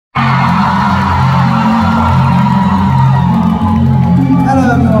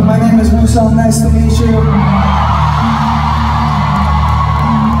Woosung, nice to meet you.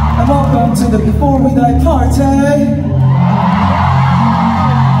 And welcome to the Before We Die party.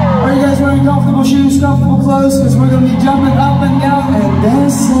 Are you guys wearing comfortable shoes, comfortable clothes? Because we're going to be jumping up and down and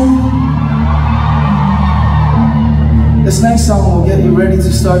dancing. This next song will get you ready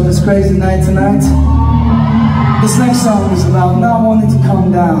to start this crazy night tonight. This next song is about not wanting to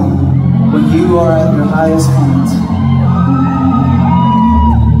come down when you are at your highest point.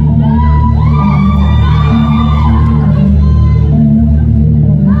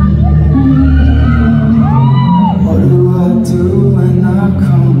 What do I do when I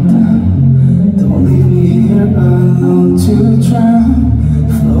come down? Don't leave me here alone to drown,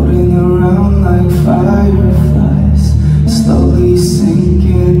 floating around like fireflies, slowly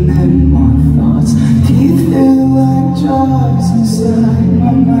sinking in my thoughts. Teeth feel like jaws inside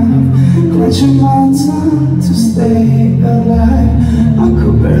my mouth, clenching my tongue to stay alive. I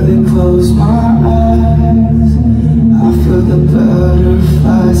could barely close my eyes. I feel the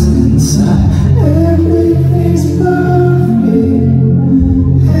butterflies inside. Everything's perfect,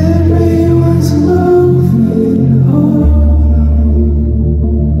 everyone's loving. Oh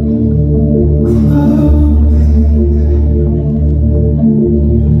no, glowing.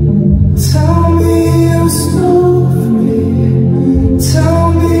 Tell me your story. Tell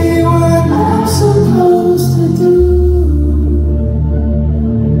me what I'm supposed to do.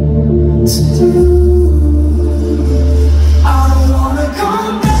 I don't wanna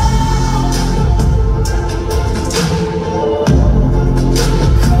come down.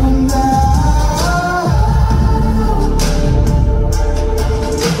 Come down.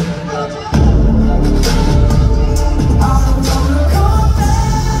 I don't wanna come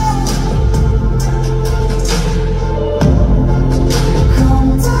down.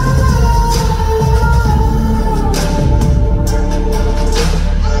 Come down.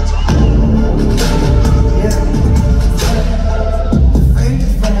 Fake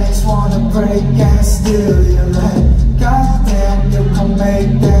friends wanna break and steal your life. Goddamn, you can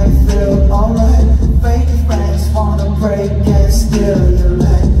make them